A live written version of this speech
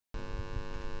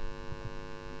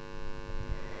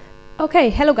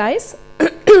Okay, hello guys.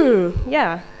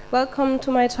 Yeah, welcome to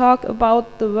my talk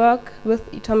about the work with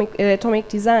atomic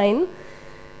design.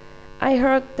 I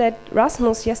heard that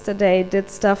Rasmus yesterday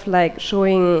did stuff like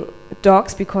showing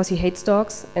dogs because he hates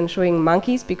dogs and showing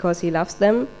monkeys because he loves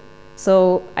them.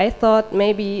 So I thought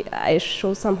maybe I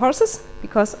show some horses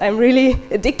because I'm really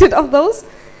addicted of those.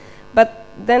 But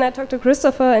then I talked to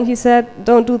Christopher and he said,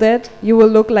 don't do that. You will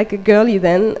look like a girly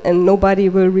then and nobody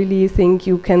will really think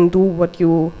you can do what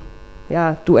you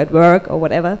do at work or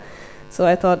whatever. So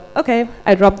I thought, okay,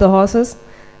 I drop the horses.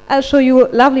 I'll show you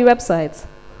lovely websites.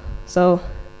 So,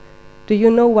 do you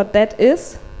know what that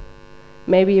is?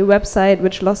 Maybe a website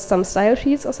which lost some style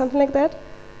sheets or something like that?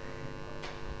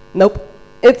 Nope.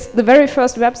 It's the very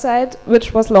first website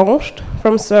which was launched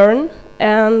from CERN,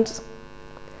 and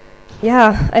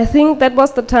yeah, I think that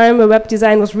was the time where web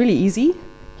design was really easy.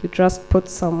 You just put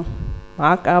some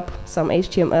markup, some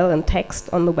HTML and text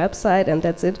on the website, and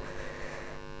that's it.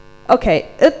 Okay,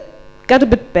 it got a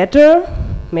bit better.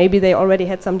 Maybe they already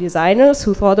had some designers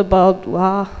who thought about,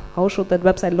 wow, how should that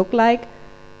website look like?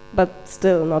 But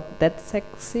still not that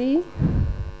sexy.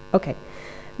 Okay.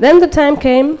 Then the time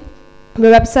came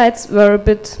where websites were a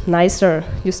bit nicer.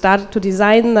 You started to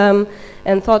design them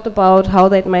and thought about how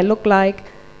they might look like.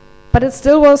 But it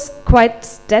still was quite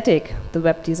static, the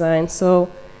web design. So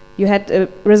you had a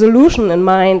resolution in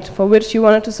mind for which you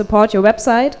wanted to support your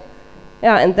website.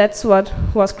 Yeah, and that's what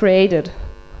was created.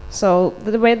 So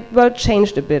the world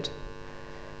changed a bit.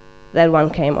 That one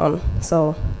came on.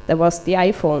 So there was the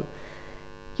iPhone.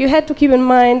 You had to keep in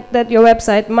mind that your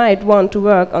website might want to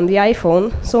work on the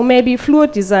iPhone, so maybe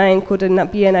fluid design could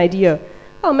be an idea.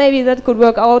 Or maybe that could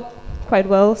work out quite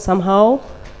well somehow.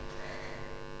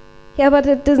 Yeah, but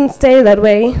it didn't stay that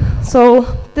way. So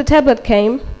the tablet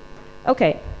came.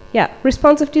 Okay, yeah,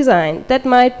 responsive design. That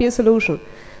might be a solution.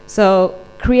 So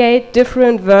create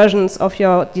different versions of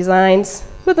your designs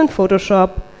within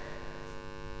Photoshop.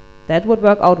 That would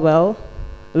work out well.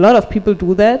 A lot of people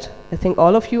do that. I think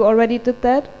all of you already did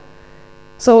that.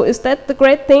 So is that the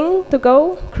great thing to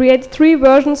go? Create 3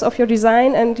 versions of your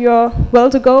design and you're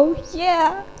well to go?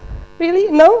 Yeah.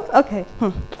 Really? No? Okay.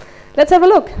 Let's have a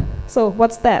look. So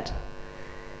what's that?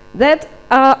 That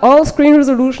are all screen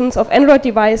resolutions of Android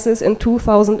devices in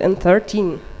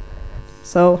 2013.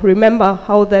 So remember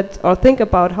how that, or think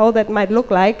about how that might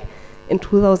look like in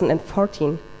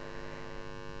 2014.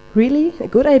 Really a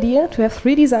good idea to have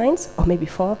 3 designs, or maybe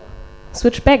 4?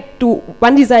 Switch back to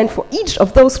 1 design for each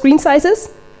of those screen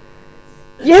sizes?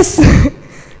 Yes!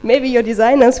 Maybe your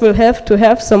designers will have to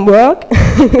have some work.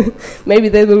 Maybe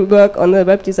they will work on the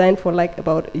web design for like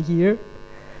about a year.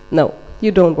 No,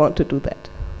 you don't want to do that.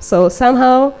 So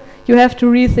somehow you have to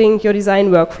rethink your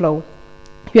design workflow.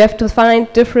 You have to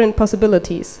find different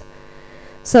possibilities.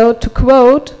 So to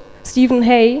quote Stephen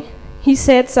Hay, he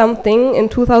said something in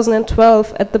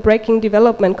 2012 at the Breaking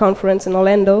Development Conference in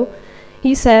Orlando.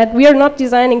 He said, we are not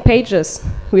designing pages,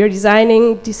 we are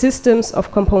designing the systems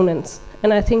of components.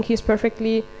 And I think he's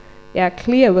perfectly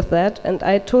clear with that, and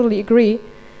I totally agree.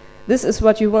 This is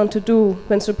what you want to do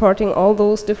when supporting all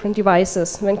those different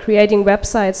devices, when creating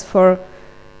websites for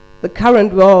the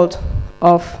current world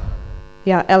of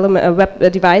web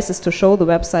devices to show the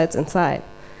websites inside.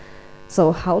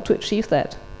 So how to achieve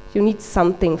that? You need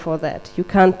something for that. You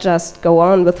can't just go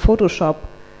on with Photoshop.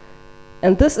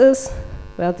 And this is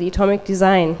where the atomic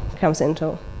design comes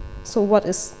into. So what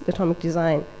is atomic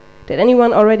design? Did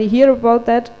anyone already hear about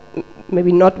that?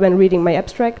 Maybe not when reading my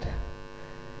abstract.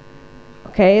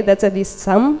 Okay, that's at least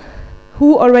some.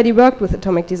 Who already worked with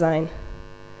atomic design?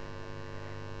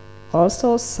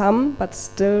 Also some, but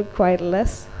still quite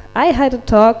less. I had a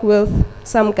talk with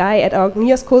some guy at our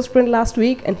NIRS Code Sprint last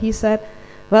week, and he said,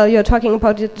 well, you're talking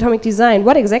about atomic design.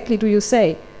 What exactly do you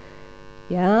say?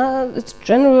 Yeah, it's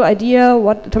general idea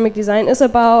what atomic design is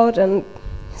about. And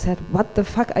he said, what the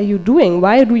fuck are you doing?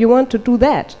 Why do you want to do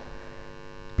that?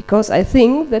 Because I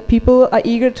think that people are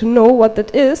eager to know what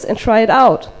that is and try it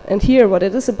out and hear what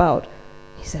it is about.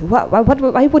 He said,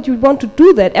 why would you want to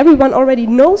do that? Everyone already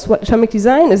knows what atomic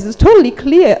design is. It's totally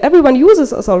clear. Everyone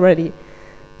uses us already.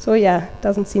 So yeah, it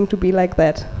doesn't seem to be like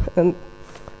that. And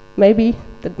maybe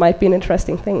that might be an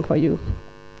interesting thing for you.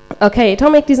 Okay,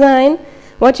 atomic design,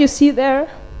 what you see there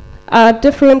are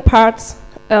different parts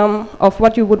of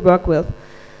what you would work with.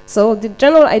 So the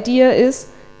general idea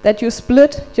is that you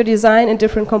split your design in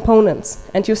different components,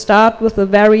 and you start with the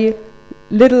very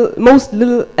most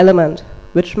little element,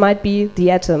 which might be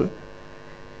the atom.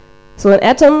 So an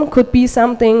atom could be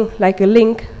something like a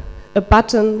link, a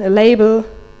button, a label,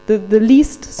 the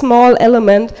least small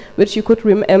element which you could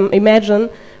imagine,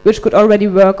 which could already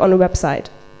work on a website.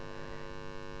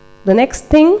 The next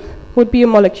thing would be a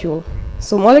molecule.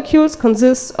 So molecules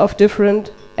consist of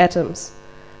different atoms.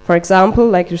 For example,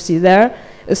 like you see there,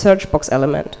 a search box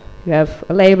element. You have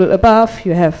a label above,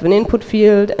 you have an input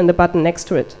field and a button next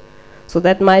to it. So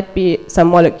that might be some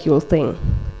molecule thing.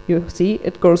 You see,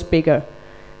 it grows bigger.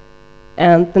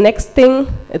 And the next thing,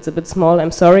 it's a bit small,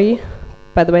 I'm sorry.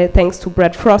 By the way, thanks to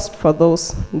Brad Frost for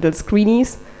those little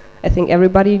screenies. I think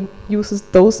everybody uses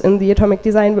those in the atomic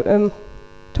design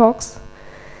talks.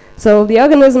 So the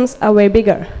organisms are way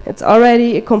bigger. It's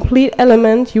already a complete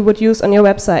element you would use on your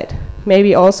website.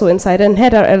 Maybe also inside a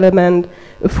header element,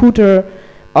 a footer,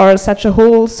 or such a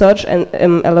whole search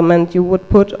element you would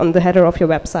put on the header of your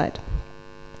website.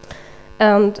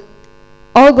 And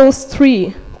all those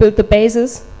three build the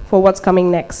basis for what's coming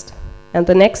next. And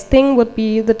the next thing would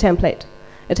be the template.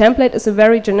 A template is a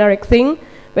very generic thing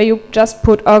where you just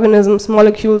put organisms,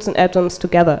 molecules, and atoms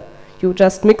together. You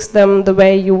just mix them the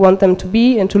way you want them to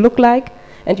be and to look like,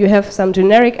 and you have some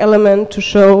generic element to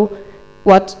show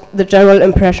what the general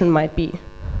impression might be.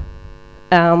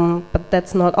 But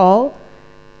that's not all.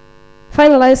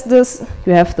 Finalize this,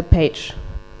 you have the page.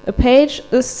 A page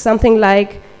is something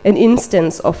like an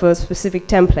instance of a specific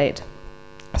template.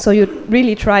 So you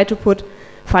really try to put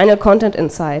final content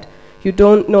inside. You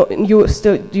don't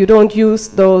use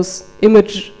those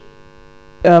image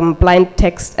blind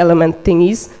text element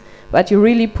thingies, but you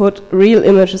really put real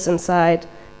images inside.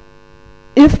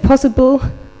 If possible,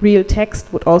 real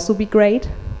text would also be great,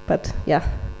 but yeah,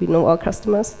 we know our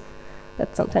customers.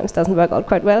 That sometimes doesn't work out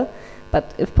quite well,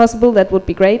 but if possible, that would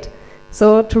be great.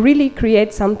 So to really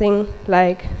create something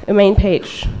like a main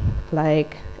page,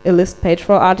 like a list page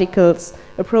for articles,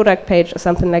 a product page, or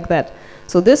something like that.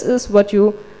 So this is what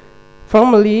you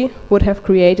formally would have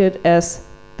created as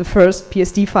the first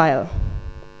PSD file.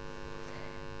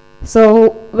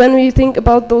 So when we think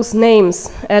about those names,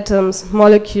 atoms,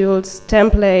 molecules,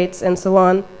 templates, and so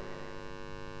on,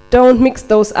 don't mix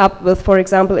those up with, for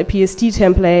example, a PSD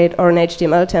template or an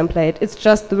HTML template. It's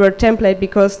just the word template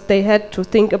because they had to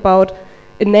think about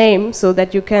a name so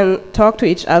that you can talk to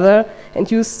each other and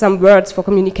use some words for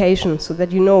communication so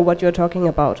that you know what you're talking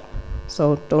about.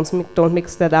 So don't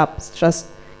mix that up. It's just,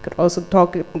 you could also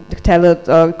tell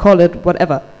it, call it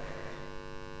whatever.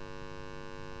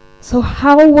 So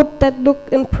how would that look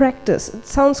in practice? It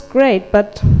sounds great,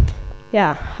 but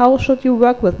yeah, how should you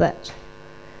work with that?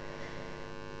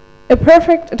 A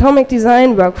perfect atomic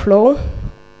design workflow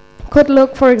could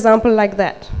look, for example, like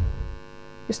that.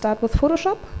 You start with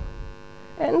Photoshop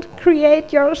and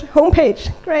create your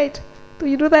homepage. Great. Do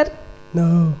you do that?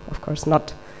 No, of course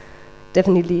not.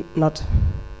 Definitely not.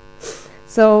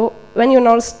 So when you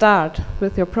now start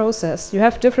with your process, you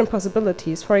have different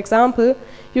possibilities. For example,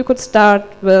 you could start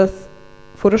with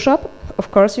Photoshop. Of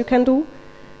course you can do.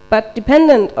 But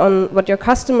dependent on what your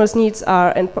customers' needs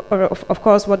are and of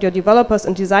course what your developers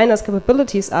and designers'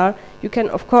 capabilities are, you can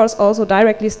of course also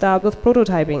directly start with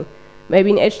prototyping. Maybe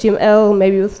in HTML,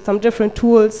 maybe with some different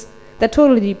tools. That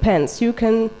totally depends. You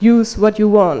can use what you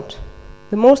want.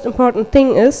 The most important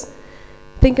thing is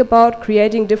think about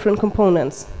creating different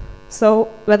components. So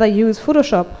whether you use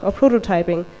Photoshop or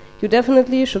prototyping, you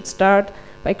definitely should start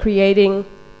by creating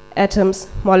atoms,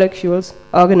 molecules,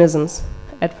 organisms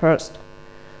at first.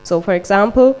 So for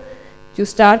example, you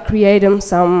start creating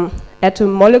some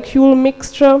atom-molecule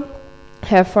mixture,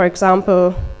 have for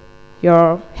example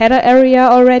your header area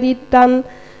already done,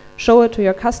 show it to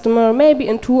your customer, maybe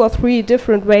in 2 or 3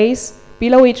 different ways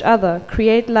below each other,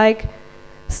 create like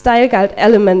style guide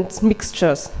element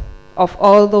mixtures of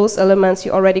all those elements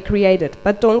you already created,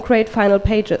 but don't create final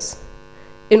pages.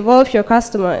 Involve your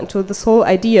customer into this whole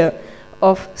idea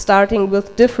of starting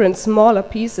with different smaller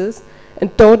pieces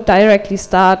and don't directly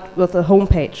start with a home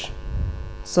page.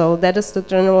 So that is the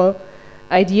general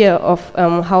idea of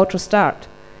how to start.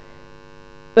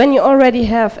 When you already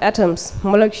have atoms,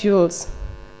 molecules,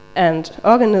 and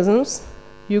organisms,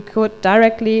 you could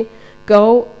directly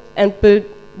go and build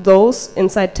those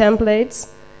inside templates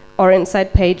or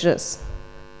inside pages.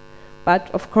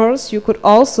 But of course, you could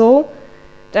also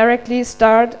directly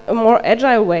start a more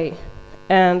agile way.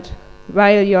 And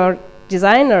while your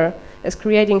designer is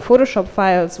creating Photoshop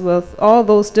files with all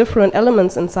those different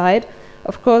elements inside,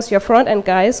 of course, your front-end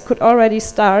guys could already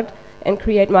start and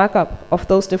create markup of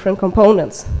those different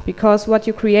components, because what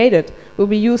you created will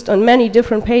be used on many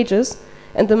different pages,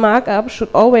 and the markup should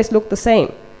always look the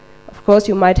same. Of course,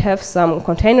 you might have some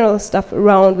container stuff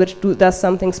around which does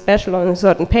something special on a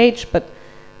certain page, but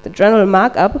the general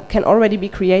markup can already be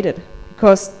created,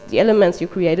 because the elements you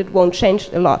created won't change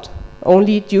a lot,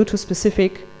 only due to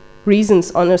specific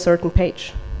reasons on a certain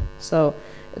page. So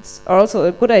it's also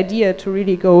a good idea to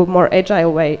really go more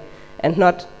agile way and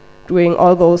not doing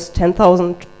all those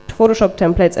 10,000 Photoshop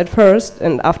templates at first,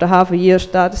 and after half a year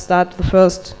start the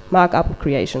first markup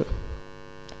creation.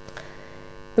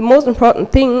 The most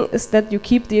important thing is that you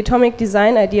keep the atomic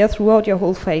design idea throughout your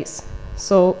whole phase.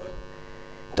 So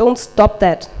don't stop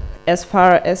that as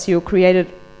far as you created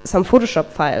some Photoshop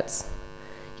files.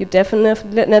 You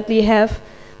definitely have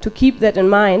to keep that in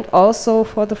mind also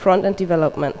for the front-end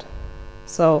development.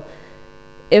 So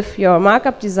if your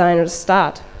markup designers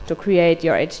start to create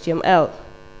your HTML,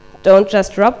 don't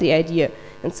just drop the idea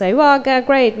and say, well,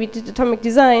 great, we did atomic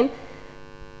design.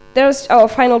 There's our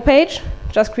final page,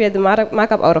 just create the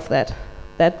markup out of that.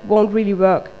 That won't really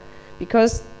work,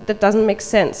 because that doesn't make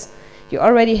sense. You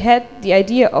already had the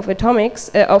idea of atomics,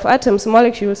 of atoms,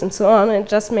 molecules, and so on, and it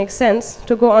just makes sense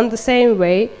to go on the same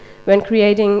way when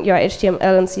creating your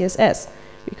HTML and CSS,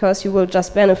 because you will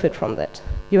just benefit from that.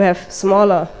 You have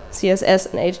smaller CSS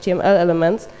and HTML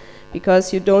elements,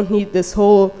 because you don't need this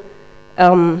whole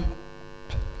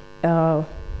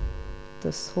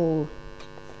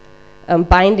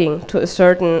binding to a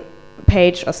certain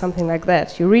page or something like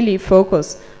that. You really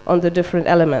focus on the different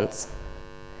elements.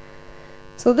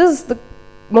 So this is the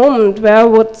moment where I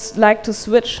would like to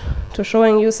switch to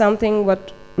showing you something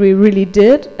what we really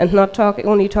did, and not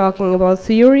only talking about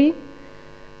theory.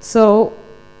 So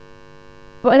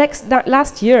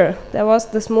last year there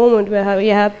was this moment where we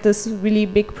had this really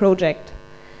big project,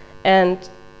 and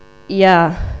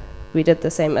yeah, we did the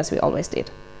same as we always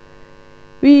did.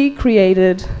 We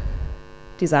created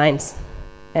designs,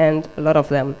 and a lot of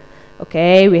them.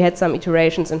 Okay, we had some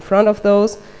iterations in front of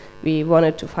those. We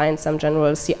wanted to find some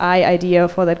general CI idea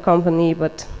for that company,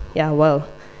 but yeah, well,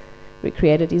 we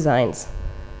created designs.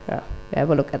 Yeah, we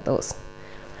have a look at those.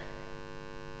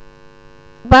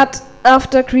 But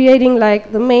after creating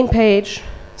like the main page,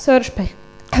 search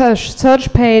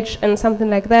page, and something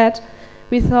like that,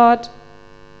 we thought,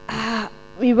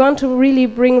 we want to really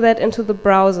bring that into the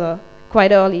browser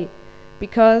quite early,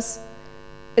 because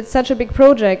it's such a big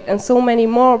project and so many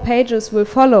more pages will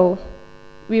follow.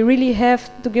 We really have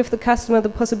to give the customer the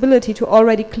possibility to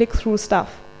already click through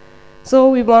stuff. So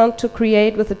we want to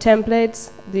create with the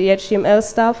templates, the HTML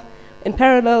stuff, in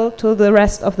parallel to the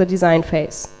rest of the design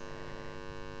phase.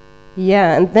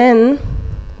 Yeah, and then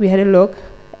we had a look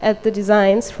at the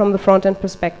designs from the front-end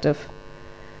perspective.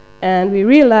 And we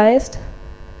realized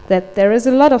that there is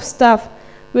a lot of stuff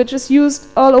which is used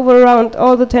all over around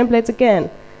all the templates again.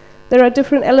 There are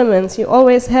different elements you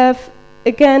always have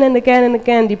again and again and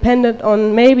again, dependent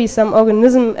on maybe some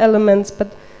organism elements,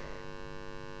 but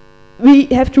we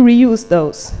have to reuse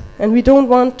those. And we don't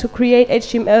want to create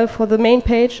HTML for the main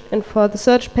page and for the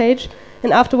search page,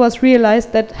 and afterwards realize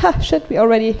that, shit, we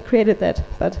already created that.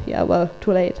 But yeah, well,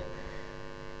 too late.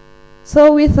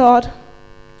 So we thought,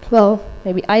 well,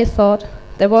 maybe I thought,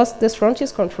 there was this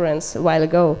Frontiers conference a while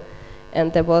ago,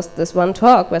 and there was this one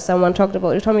talk where someone talked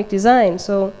about atomic design,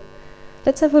 so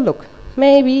let's have a look.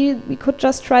 Maybe we could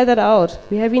just try that out.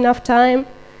 We have enough time,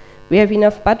 we have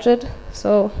enough budget,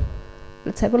 so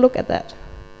let's have a look at that.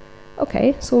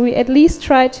 Okay, so we at least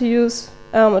try to use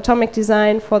atomic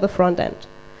design for the front end.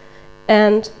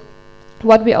 And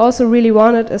what we also really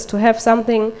wanted is to have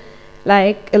something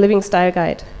like a living style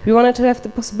guide. We wanted to have the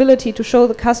possibility to show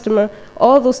the customer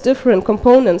all those different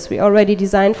components we already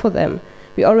designed for them,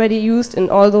 we already used in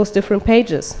all those different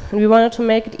pages. And we wanted to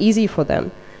make it easy for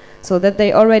them, so that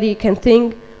they already can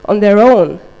think on their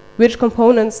own which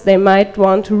components they might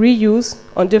want to reuse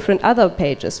on different other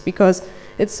pages, because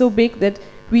it's so big that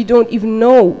we don't even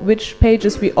know which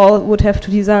pages we all would have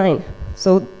to design.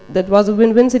 So that was a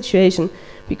win-win situation,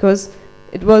 because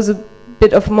it was a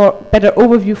bit of better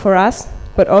overview for us,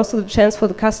 but also the chance for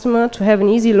the customer to have an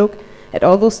easy look at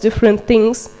all those different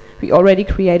things we already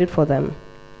created for them.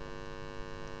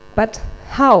 But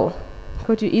how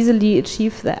could you easily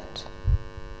achieve that?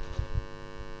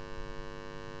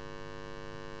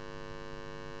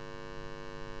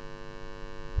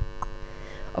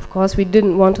 Of course, we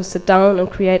didn't want to sit down and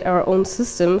create our own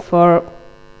system for,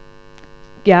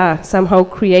 somehow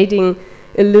creating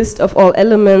a list of all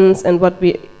elements, and what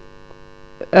we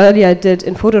earlier did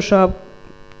in Photoshop,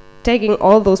 taking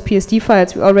all those PSD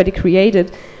files we already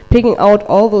created, picking out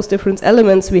all those different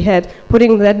elements we had,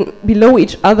 putting them below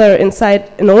each other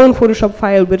inside an own Photoshop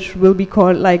file, which will be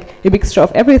called like a mixture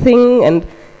of everything. And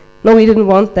no, we didn't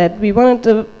want that. We wanted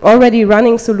an already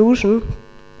running solution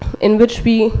in which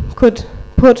we could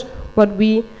put what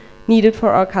we needed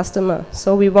for our customer.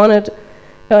 So we wanted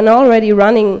an already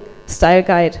running style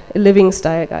guide, a living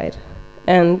style guide.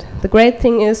 And the great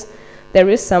thing is, there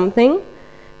is something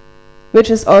which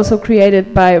is also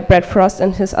created by Brad Frost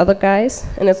and his other guys,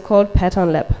 and it's called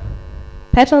Pattern Lab.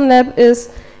 Pattern Lab is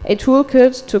a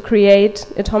toolkit to create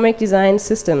atomic design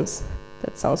systems.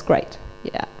 That sounds great,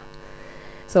 yeah.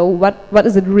 So what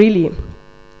is it really?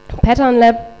 Pattern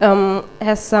Lab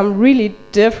has some really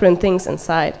different things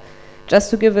inside. Just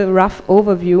to give a rough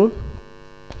overview,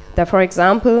 there, for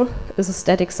example, is a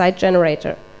static site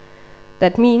generator.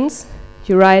 That means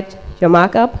you write your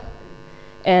markup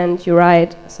and you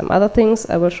write some other things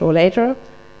I will show later,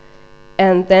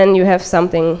 and then you have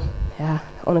something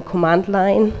on a command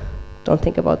line. Don't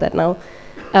think about that now.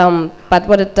 But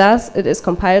what it does, it is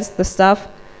compiles the stuff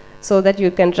so that you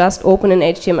can just open an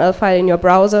HTML file in your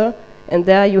browser, and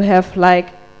there you have like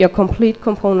your complete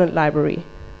component library.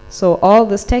 So all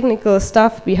this technical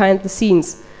stuff behind the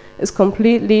scenes is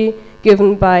completely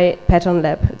given by Pattern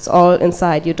Lab. It's all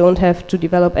inside. You don't have to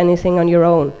develop anything on your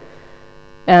own.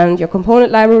 And your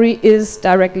component library is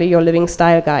directly your living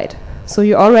style guide. So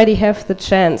you already have the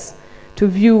chance to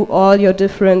view all your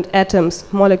different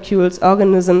atoms, molecules,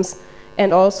 organisms,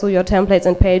 and also your templates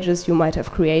and pages you might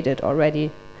have created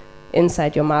already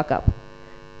inside your markup.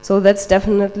 So that's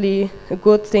definitely a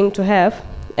good thing to have.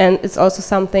 And it's also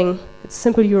something, it's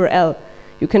simple URL.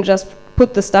 You can just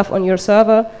put the stuff on your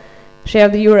server, share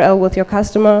the URL with your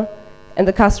customer, and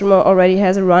the customer already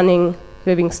has a running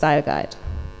living style guide.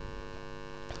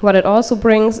 What it also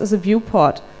brings is a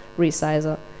viewport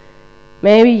resizer.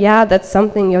 Maybe, that's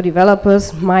something your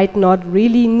developers might not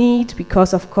really need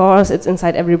because, of course, it's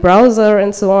inside every browser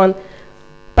and so on.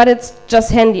 But it's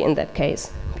just handy in that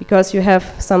case because you have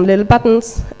some little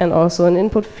buttons and also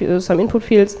an some input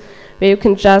fields where you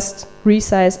can just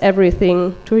resize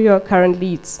everything to your current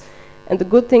needs. And the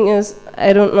good thing is,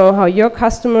 I don't know how your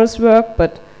customers work,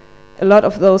 but a lot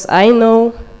of those I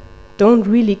know don't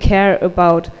really care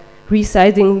about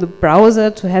resizing the browser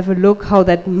to have a look how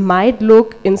that might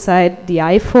look inside the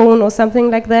iPhone or something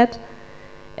like that.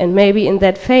 And maybe in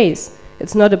that phase,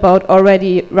 it's not about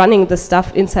already running the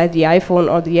stuff inside the iPhone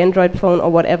or the Android phone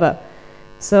or whatever.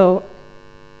 So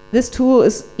this tool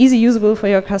is easy usable for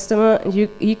your customer, and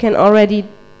you can already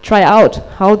try out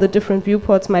how the different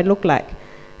viewports might look like.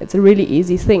 It's a really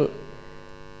easy thing.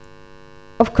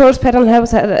 Of course, Pattern Lab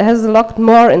has a lot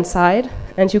more inside,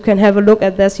 and you can have a look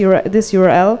at this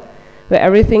URL where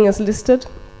everything is listed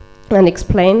and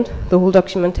explained, the whole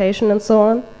documentation and so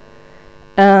on.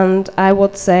 And I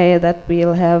would say that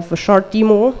we'll have a short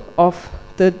demo of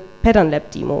the Pattern Lab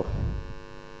demo.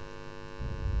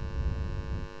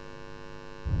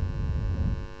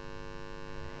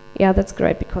 Yeah, that's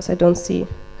great because I don't see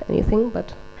anything,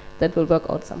 but that will work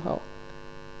out somehow.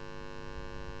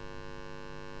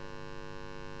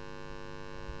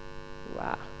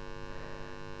 Wow.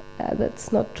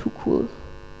 That's not too cool.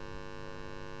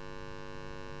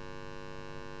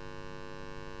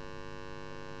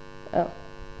 Oh,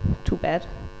 too bad.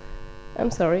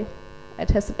 I'm sorry. I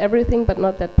tested everything, but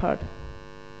not that part.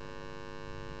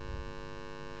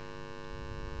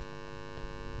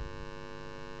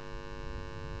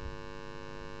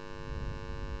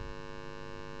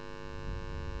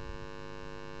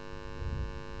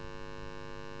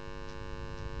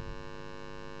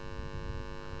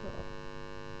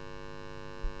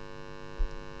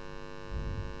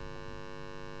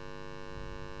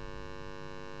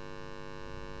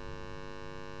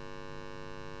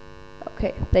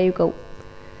 Okay, there you go.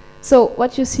 So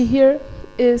what you see here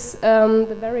is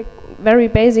the very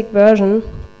basic version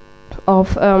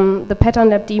of the Pattern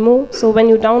Lab demo. So when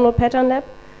you download Pattern Lab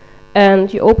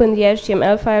and you open the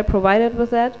HTML file provided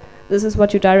with that, this is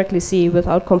what you directly see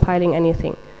without compiling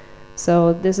anything.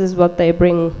 So this is what they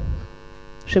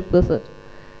ship with it.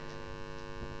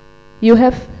 You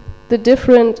have the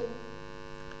different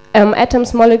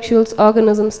atoms, molecules,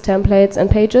 organisms, templates, and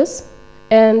pages,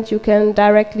 and you can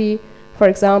directly, for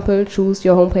example, choose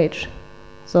your homepage.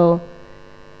 So,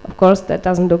 of course, that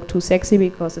doesn't look too sexy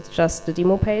because it's just the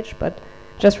demo page, but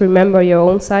just remember your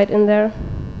own site in there.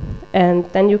 And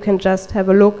then you can just have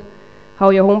a look how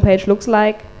your homepage looks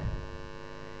like.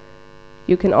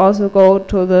 You can also go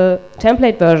to the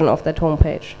template version of that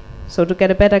homepage. So to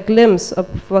get a better glimpse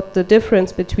of what the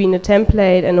difference between a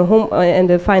template and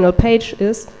and a final page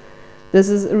is, this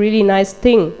is a really nice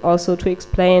thing also to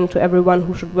explain to everyone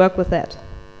who should work with that.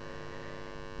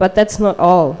 But that's not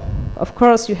all. Of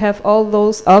course, you have all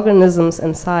those organisms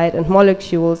inside and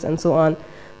molecules and so on.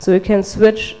 So you can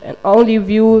switch and only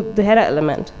view the header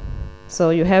element. So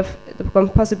you have the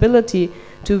possibility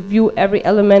to view every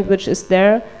element which is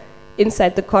there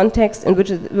inside the context in which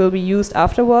it will be used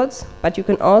afterwards. But you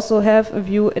can also have a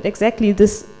view at exactly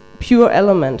this pure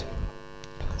element.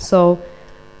 So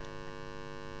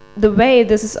the way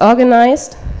this is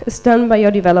organized is done by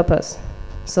your developers.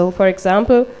 So for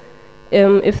example,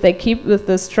 if they keep with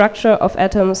the structure of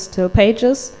atoms till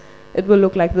pages, it will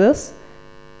look like this.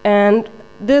 And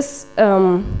this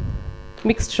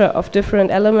mixture of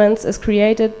different elements is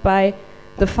created by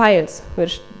the files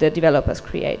which the developers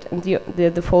create and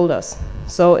the folders.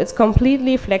 So it's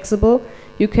completely flexible.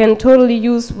 You can totally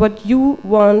use what you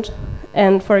want,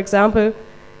 and for example,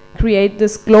 create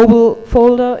this global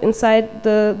folder inside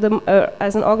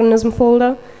as an organism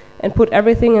folder, and put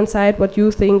everything inside what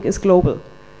you think is global.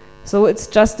 So it's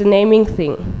just a naming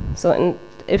thing. So and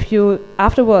if you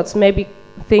afterwards maybe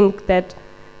think that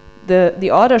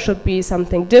the order should be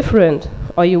something different,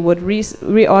 or you would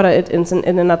reorder it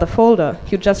in another folder,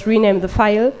 you just rename the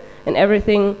file and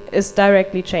everything is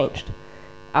directly changed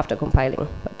after compiling.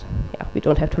 But yeah, we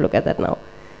don't have to look at that now.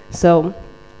 So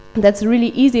that's a really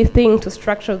easy thing to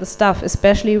structure the stuff,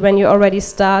 especially when you already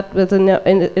start within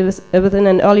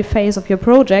an early phase of your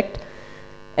project,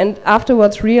 and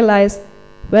afterwards realize,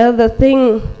 well,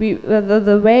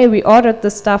 the way we ordered the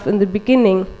stuff in the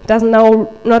beginning does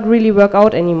now not really work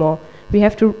out anymore. We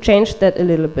have to change that a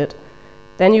little bit.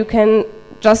 Then you can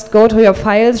just go to your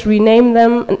files, rename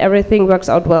them, and everything works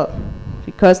out well.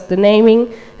 Because the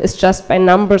naming is just by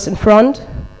numbers in front,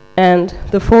 and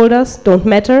the folders don't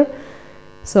matter.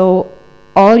 So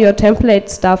all your template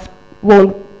stuff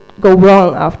won't go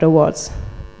wrong afterwards.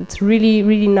 It's really,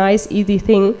 really nice, easy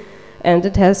thing, and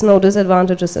it has no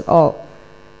disadvantages at all.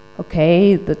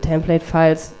 Okay, the template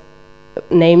files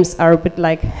names are a bit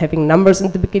like having numbers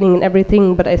in the beginning and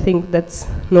everything, but I think that's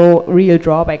no real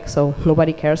drawback, so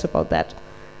nobody cares about that.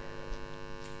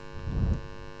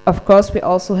 Of course, we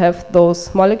also have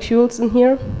those molecules in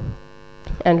here,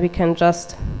 and we can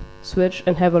just switch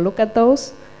and have a look at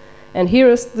those. And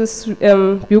here is this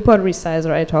viewport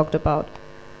resizer I talked about.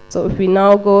 So if we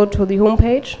now go to the home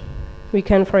page, we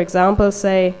can, for example,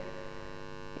 say,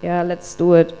 yeah, let's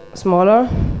do it smaller,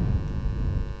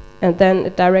 and then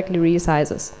it directly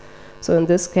resizes. So in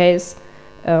this case,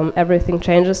 everything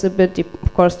changes a bit,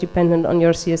 of course, dependent on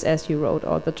your CSS you wrote,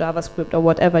 or the JavaScript, or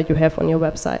whatever you have on your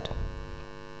website.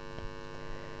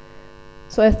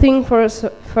 So I think for a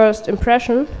first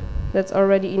impression, that's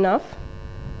already enough.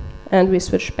 And we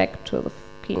switch back to the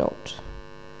keynote.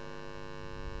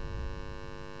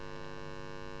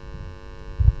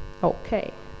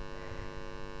 Okay.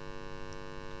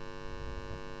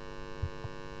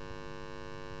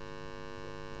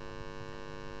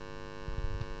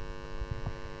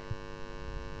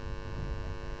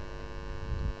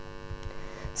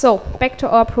 So, back to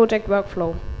our project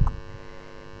workflow.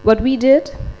 What we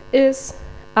did is,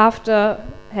 after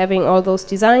having all those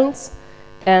designs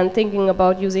and thinking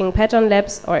about using pattern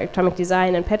labs or atomic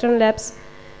design and pattern labs,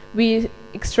 we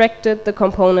extracted the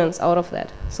components out of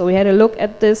that. So we had a look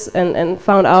at this and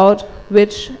found out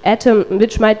which atom,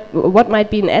 what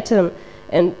might be an atom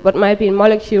and what might be a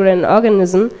molecule in an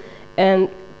organism, and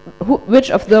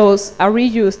which of those are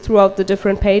reused throughout the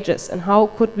different pages, and how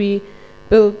could we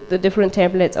build the different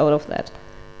templates out of that.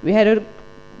 We had a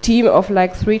team of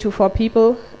like 3 to 4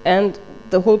 people, and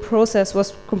the whole process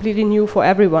was completely new for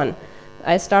everyone.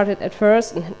 I started at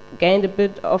first and gained a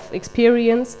bit of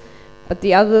experience, but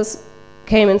the others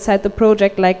came inside the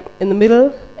project like in the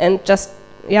middle and just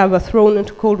were thrown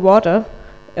into cold water,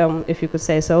 if you could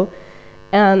say so,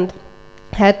 and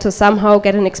had to somehow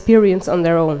get an experience on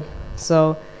their own.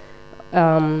 So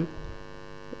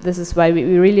this is why we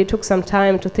really took some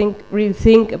time to really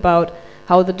think about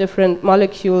how the different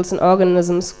molecules and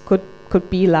organisms could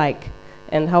be like,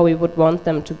 and how we would want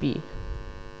them to be.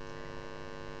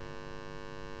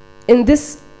 In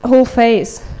this whole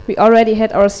phase, we already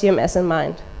had our CMS in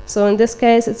mind. So in this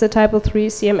case, it's a Typo 3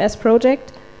 CMS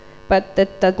project, but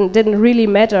that didn't really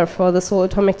matter for this whole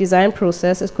atomic design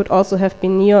process. It could also have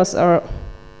been NEOS or,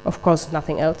 of course,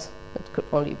 nothing else. It could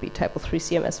only be Typo 3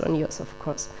 CMS or NEOS, of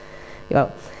course. Yeah.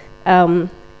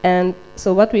 And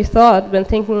so what we thought when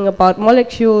thinking about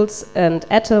molecules and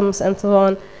atoms and so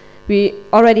on, we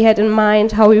already had in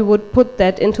mind how we would put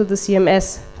that into the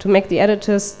CMS to make the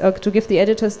editors, to give the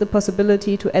editors the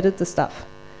possibility to edit the stuff.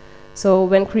 So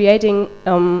when creating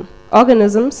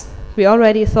organisms, we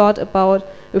already thought about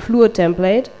a fluid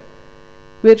template,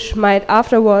 which might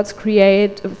afterwards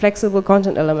create a flexible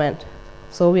content element.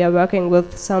 So we are working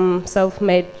with some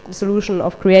self-made solution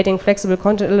of creating flexible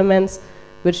content elements,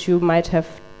 which you might have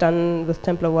done with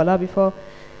Templar Voila before.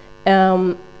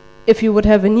 If you would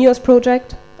have a NEOS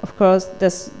project, of course,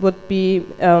 this would be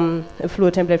a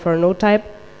fluid template for a node type,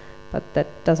 but that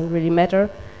doesn't really matter.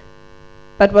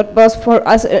 But what was for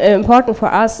us important for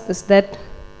us is that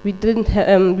we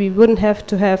wouldn't have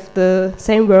to have the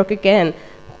same work again,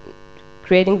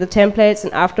 creating the templates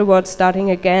and afterwards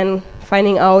starting again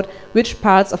finding out which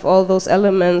parts of all those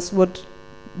elements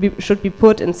should be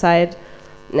put inside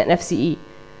an FCE.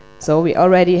 So we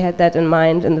already had that in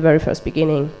mind in the very first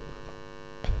beginning.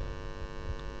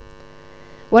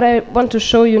 What I want to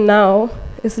show you now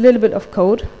is a little bit of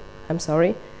code. I'm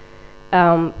sorry.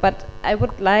 But I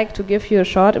would like to give you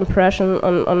a short impression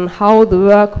on how the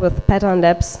work with pattern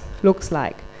labs looks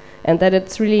like, and that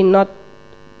it's really not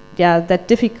that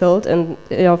difficult, and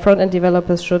front-end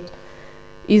developers should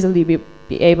easily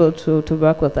be able to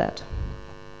work with that.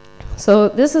 So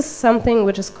this is something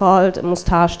which is called a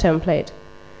mustache template.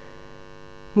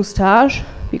 Mustache,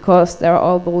 because there are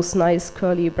all those nice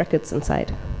curly brackets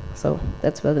inside. So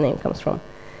that's where the name comes from.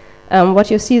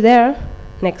 What you see there,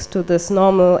 next to this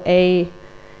normal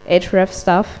href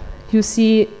stuff, you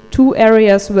see two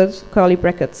areas with curly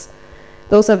brackets.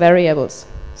 Those are variables.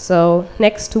 So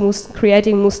next to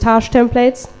creating mustache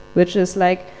templates, which is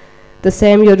like the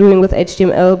same you're doing with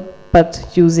HTML, but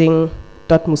using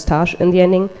 .mustache in the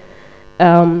ending,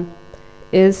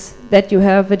 is that you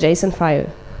have a JSON file.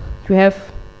 You have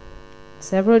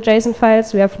several JSON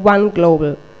files, you have one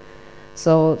global.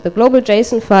 So the global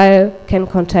JSON file can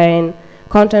contain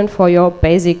content for your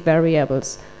basic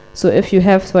variables. So if you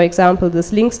have, for example,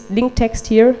 this link text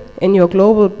here in your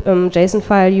global JSON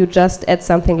file, you just add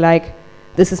something like,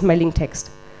 this is my link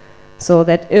text. So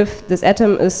that if this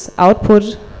atom is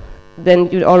output, then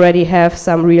you already have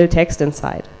some real text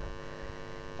inside.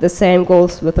 The same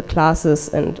goes with the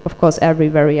classes and, of course, every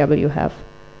variable you have.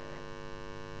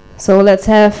 So let's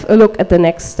have a look at the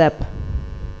next step.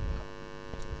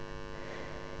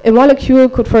 A molecule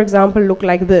could, for example, look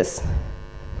like this.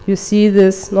 You see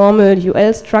this normal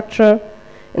UL structure.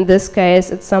 In this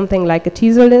case, it's something like a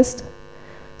teaser list.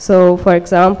 So, for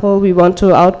example, we want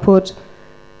to output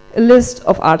a list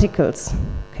of articles.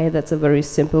 Okay, that's a very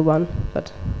simple one,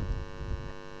 but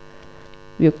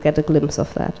you'll get a glimpse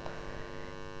of that.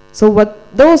 So what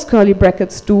those curly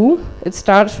brackets do, it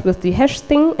starts with the hash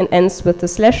thing and ends with the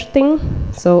slash thing.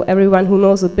 So everyone who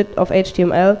knows a bit of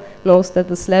HTML knows that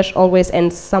the slash always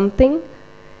ends something.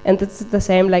 And it's the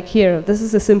same like here. This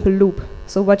is a simple loop.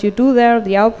 So what you do there,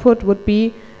 the output would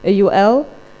be a UL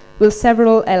with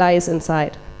several allies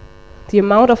inside. The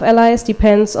amount of allies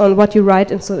depends on what you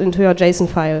write into your JSON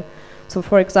file. So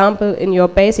for example, in your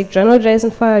basic general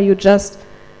JSON file, you just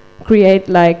create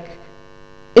like,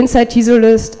 inside teaser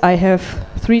list, I have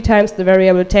 3 times the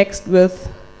variable text with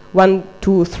 1,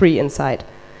 2, 3 inside.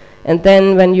 And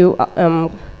then when you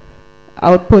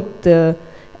output the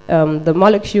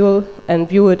molecule and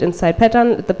view it inside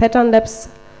the pattern labs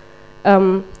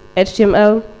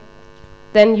HTML,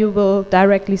 then you will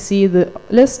directly see the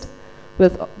list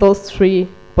with those 3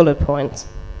 bullet points.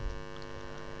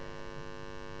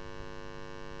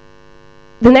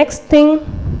 The next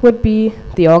thing would be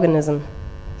the organism.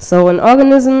 So an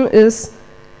organism is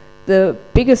the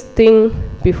biggest thing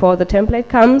before the template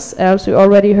comes, as we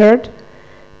already heard.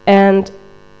 And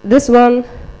this one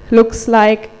looks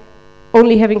like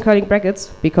only having curly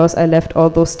brackets, because I left all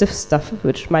those stiff stuff,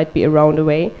 which might be around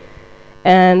away.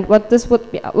 And what this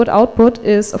would output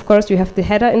is, of course, you have the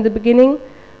header in the beginning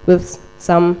with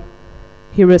some,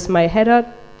 here is my header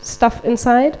stuff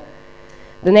inside.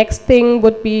 The next thing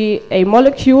would be a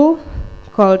molecule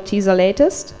called teaser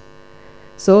latest.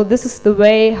 So this is the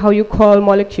way how you call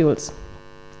molecules.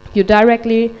 You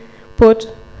directly put,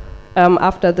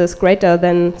 after this greater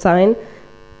than sign,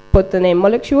 put the name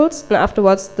molecules, and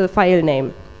afterwards the file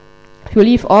name. You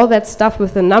leave all that stuff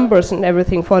with the numbers and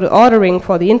everything for the ordering,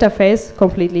 for the interface,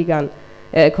 completely gone,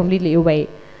 completely away.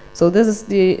 So this is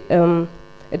the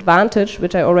advantage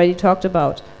which I already talked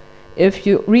about. If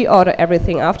you reorder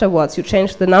everything afterwards, you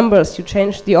change the numbers, you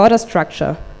change the order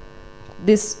structure,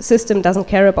 this system doesn't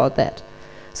care about that.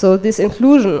 So this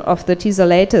inclusion of the teaser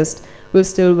latest will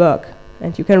still work,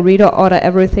 and you can reorder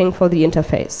everything for the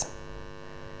interface.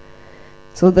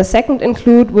 So the second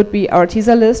include would be our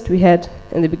teaser list we had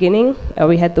in the beginning.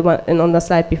 We had the one on the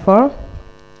slide before.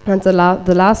 And the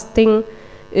last thing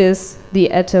is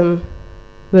the atom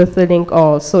with the link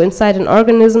all. So inside an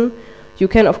organism, you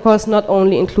can, of course, not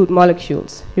only include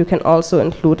molecules, you can also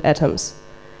include atoms.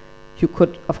 You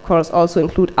could, of course, also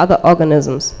include other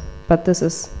organisms, but this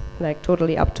is like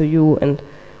totally up to you and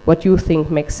what you think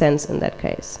makes sense in that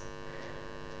case.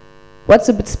 What's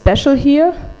a bit special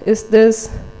here is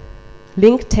this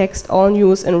link text all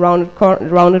news in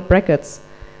rounded brackets.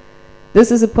 This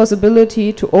is a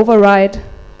possibility to override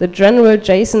the general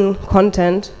JSON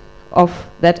content of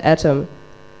that atom.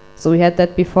 So we had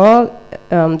that before.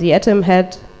 The atom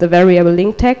had the variable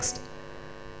link text.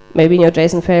 Maybe in your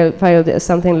JSON file there is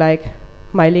something like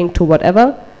my link to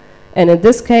whatever. And in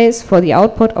this case, for the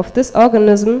output of this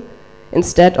organism,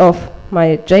 instead of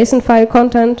my JSON file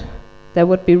content, there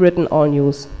would be written all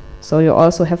news. So you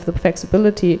also have the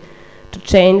flexibility to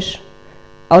change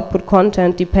output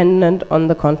content dependent on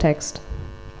the context.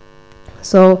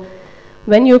 So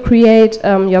when you create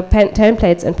your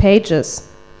templates and pages,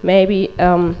 maybe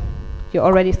you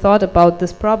already thought about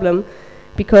this problem,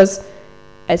 because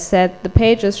I said the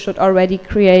pages should already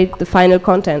create the final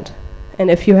content. And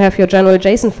if you have your general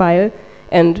JSON file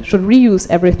and should reuse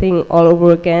everything all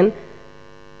over again,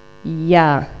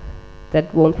 yeah,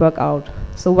 that won't work out.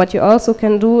 So what you also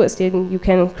can do is you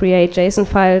can create JSON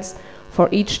files for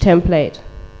each template.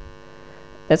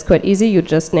 That's quite easy. You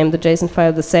just name the JSON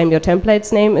file the same your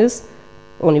template's name is,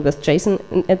 only with JSON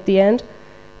at the end,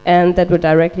 and that will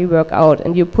directly work out.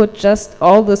 And you put just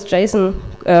all this JSON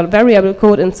variable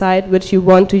code inside which you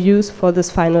want to use for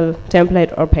this final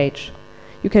template or page.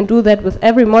 You can do that with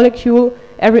every molecule,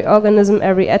 every organism,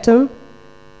 every atom.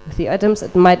 With the atoms,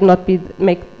 it might not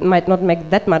make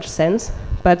that much sense,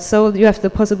 but so you have the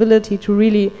possibility to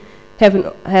really have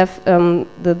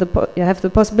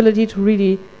the possibility to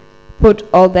really put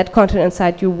all that content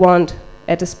inside you want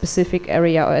at a specific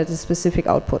area or at a specific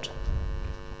output.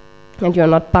 And you're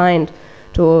not bound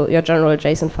to your general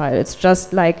JSON file. It's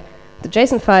just like the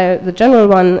JSON file, the general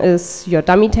one is your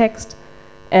dummy text,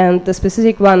 and the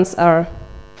specific ones are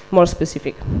more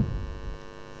specific.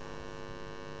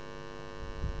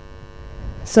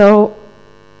 So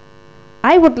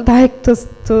I would like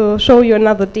to show you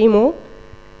another demo.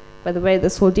 By the way,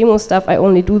 this whole demo stuff, I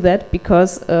only do that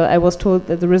because I was told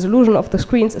that the resolution of the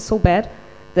screens is so bad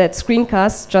that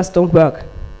screencasts just don't work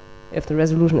if the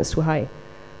resolution is too high.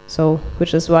 So,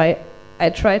 which is why I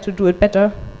try to do it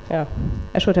better. Yeah,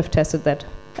 I should have tested that.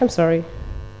 I'm sorry.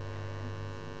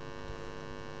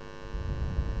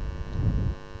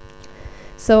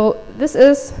 So this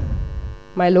is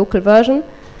my local version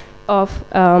of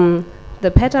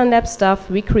the pattern lab stuff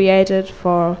we created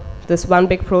for this one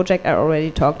big project I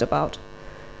already talked about.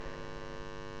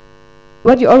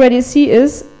 What you already see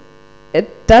is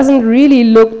it doesn't really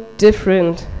look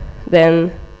different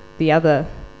than the other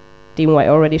demo I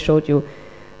already showed you.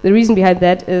 The reason behind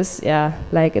that is, yeah,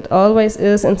 like it always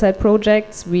is inside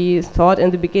projects, we thought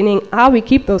in the beginning, we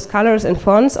keep those colors and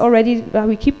fonts already,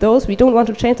 we keep those, we don't want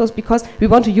to change those because we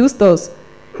want to use those.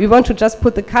 We want to just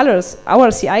put the colors,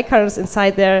 our CI colors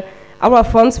inside there, our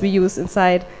fonts we use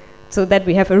inside, so that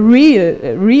we have a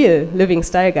real living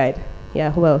style guide.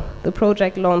 Yeah, well, the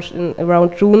project launched in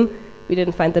around June. We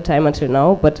didn't find the time until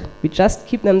now, but we just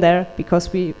keep them there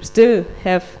because we still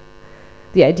have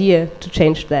the idea to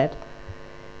change that.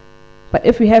 But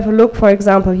if we have a look, for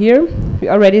example, here, we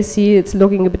already see it's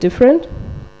looking a bit different.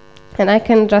 And I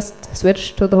can just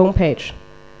switch to the home page.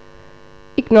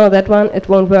 Ignore that one, it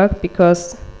won't work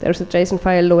because there's a JSON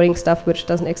file loading stuff which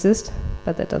doesn't exist,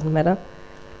 but that doesn't matter.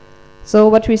 So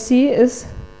what we see is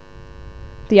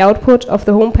the output of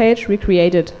the home page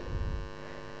recreated.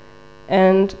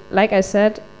 And like I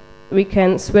said, we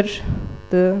can switch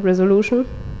the resolution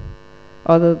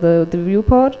or the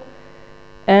viewport.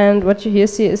 And what you here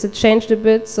see is it changed a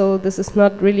bit, so this is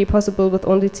not really possible with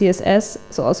only CSS,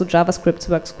 so also JavaScript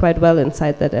works quite well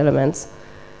inside that elements.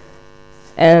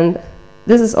 And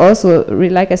this is also,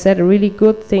 like I said, a really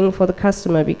good thing for the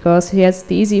customer because he has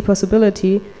the easy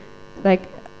possibility, like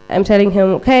I'm telling him,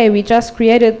 okay, we just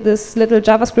created this little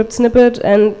JavaScript snippet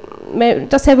and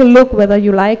just have a look whether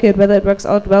you like it, whether it works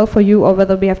out well for you or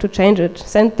whether we have to change it.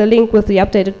 Send the link with the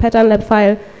updated pattern lab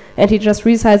file and he just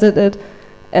resized it.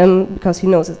 Because he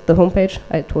knows it's the homepage,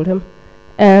 I told him.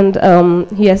 And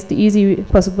he has the easy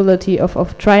possibility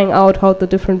of trying out how the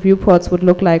different viewports would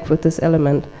look like with this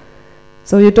element.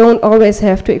 So you don't always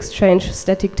have to exchange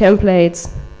static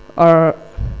templates or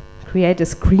create a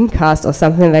screencast or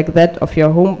something like that of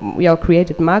your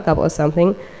created markup or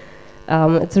something.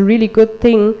 It's a really good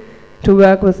thing to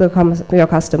work with your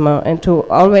customer and to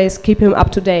always keep him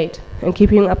up to date and keep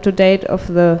him up to date of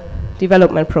the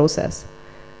development process.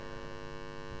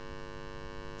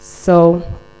 So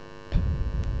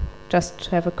just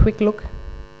have a quick look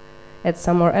at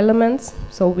some more elements.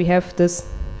 So we have this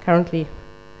currently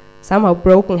somehow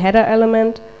broken header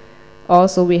element.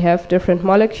 Also we have different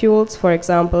molecules, for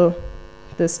example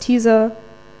this teaser.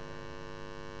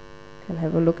 Can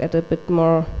have a look at a bit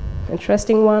more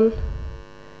interesting one.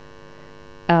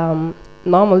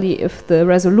 Normally if the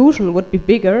resolution would be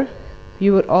bigger,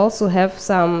 you would also have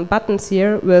some buttons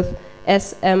here with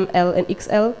S, M, L and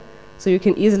XL. So you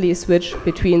can easily switch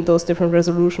between those different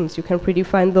resolutions. You can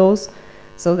predefine those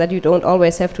so that you don't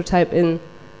always have to type in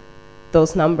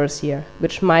those numbers here,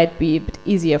 which might be a bit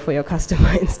easier for your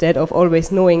customer instead of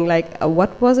always knowing like,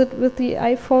 what was it with the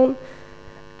iPhone?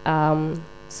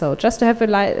 So just to have a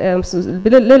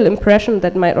little impression,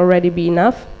 that might already be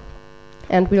enough.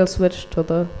 And we'll switch to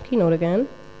the keynote again.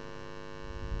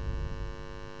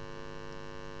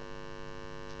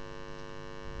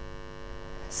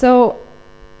 So,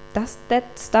 does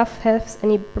that stuff have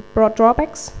any broad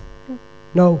drawbacks?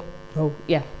 No. No.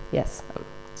 Yeah. Yes.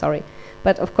 Sorry.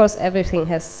 But of course, everything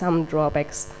has some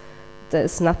drawbacks. There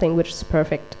is nothing which is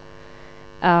perfect.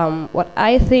 What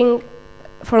I think,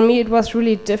 for me, it was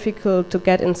really difficult to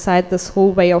get inside this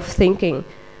whole way of thinking,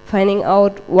 finding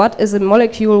out what is a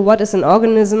molecule, what is an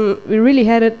organism. We really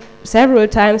had it several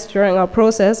times during our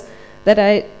process that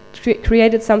I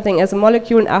created something as a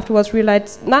molecule and afterwards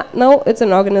realized, no, it's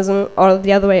an organism, or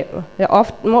the other way,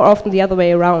 more often the other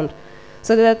way around.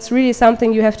 So that's really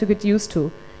something you have to get used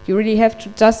to. You really have to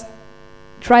just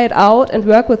try it out and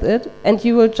work with it, and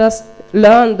you will just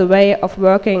learn the way of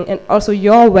working and also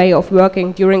your way of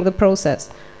working during the process.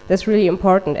 That's really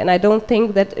important. And I don't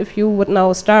think that if you would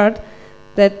now start,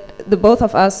 that the both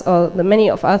of us or the many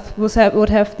of us would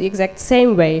have the exact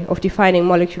same way of defining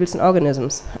molecules and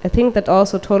organisms. I think that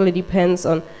also totally depends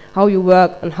on how you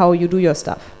work and how you do your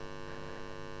stuff.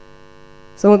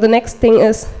 So the next thing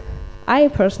is, I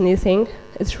personally think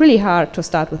it's really hard to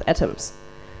start with atoms.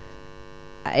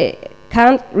 I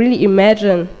can't really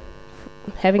imagine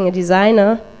having a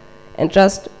designer and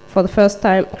just for the first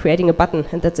time creating a button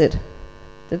and that's it.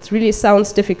 That really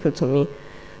sounds difficult to me.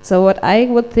 So what I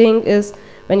would think is,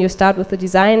 when you start with the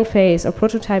design phase or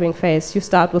prototyping phase, you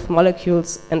start with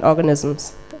molecules and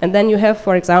organisms. And then you have,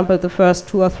 for example, the first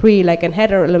 2 or 3, like an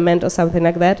header element or something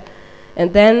like that,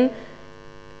 and then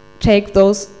take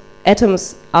those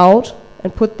atoms out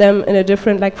and put them in a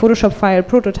different, like Photoshop file,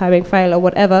 prototyping file or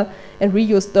whatever, and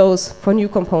reuse those for new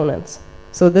components.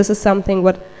 So this is something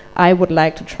what I would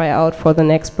like to try out for the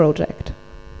next project.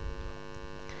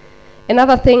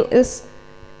 Another thing is,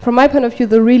 from my point of view,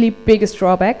 the really biggest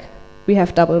drawback, we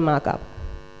have double markup.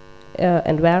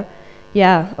 And where?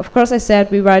 Yeah, of course I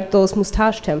said we write those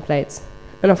moustache templates.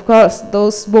 And of course,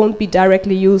 those won't be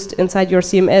directly used inside your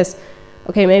CMS.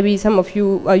 Okay, maybe some of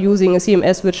you are using a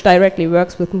CMS which directly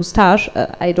works with moustache.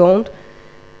 I don't.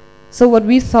 So what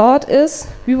we thought is,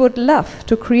 we would love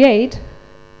to create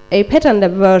a pattern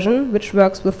lab version which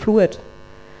works with Fluid,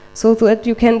 so that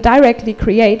you can directly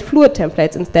create Fluid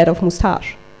templates instead of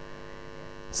moustache.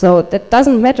 So that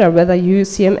doesn't matter whether you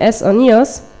use CMS or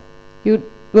NEOS, you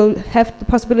will have the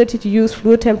possibility to use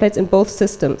Fluid templates in both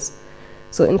systems.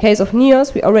 So in case of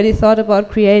NEOS, we already thought about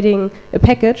creating a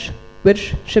package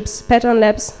which ships pattern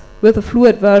labs with a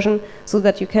Fluid version so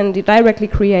that you can directly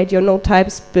create your node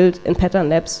types built in pattern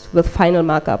labs with final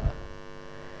markup.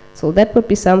 So that would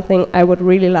be something I would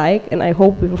really like, and I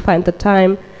hope we will find the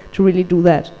time to really do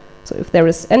that. So if there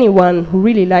is anyone who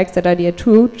really likes that idea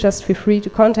too, just feel free to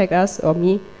contact us or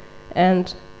me,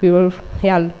 and we will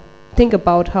think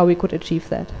about how we could achieve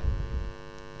that.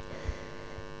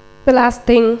 The last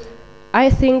thing, I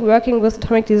think working with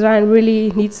atomic design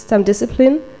really needs some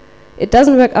discipline. It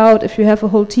doesn't work out if you have a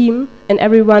whole team and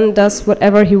everyone does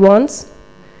whatever he wants.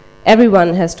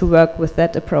 Everyone has to work with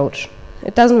that approach.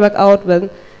 It doesn't work out when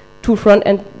 2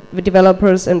 front-end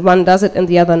developers and one does it and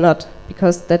the other not,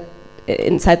 because that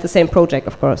inside the same project,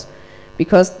 of course,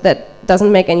 because that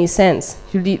doesn't make any sense.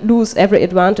 You lose every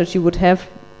advantage you would have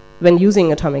when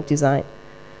using atomic design.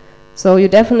 So you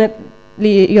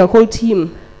definitely, your whole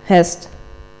team has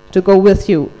to go with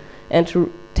you and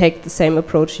to take the same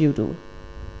approach you do.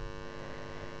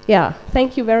 Yeah,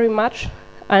 thank you very much.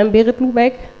 I'm Berit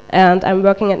Hlubek, and I'm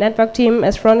working at Network Team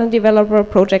as front-end developer,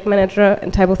 project manager,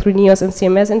 and Typo 3 NEOS and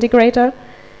CMS integrator.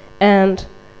 And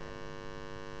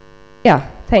yeah,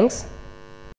 thanks.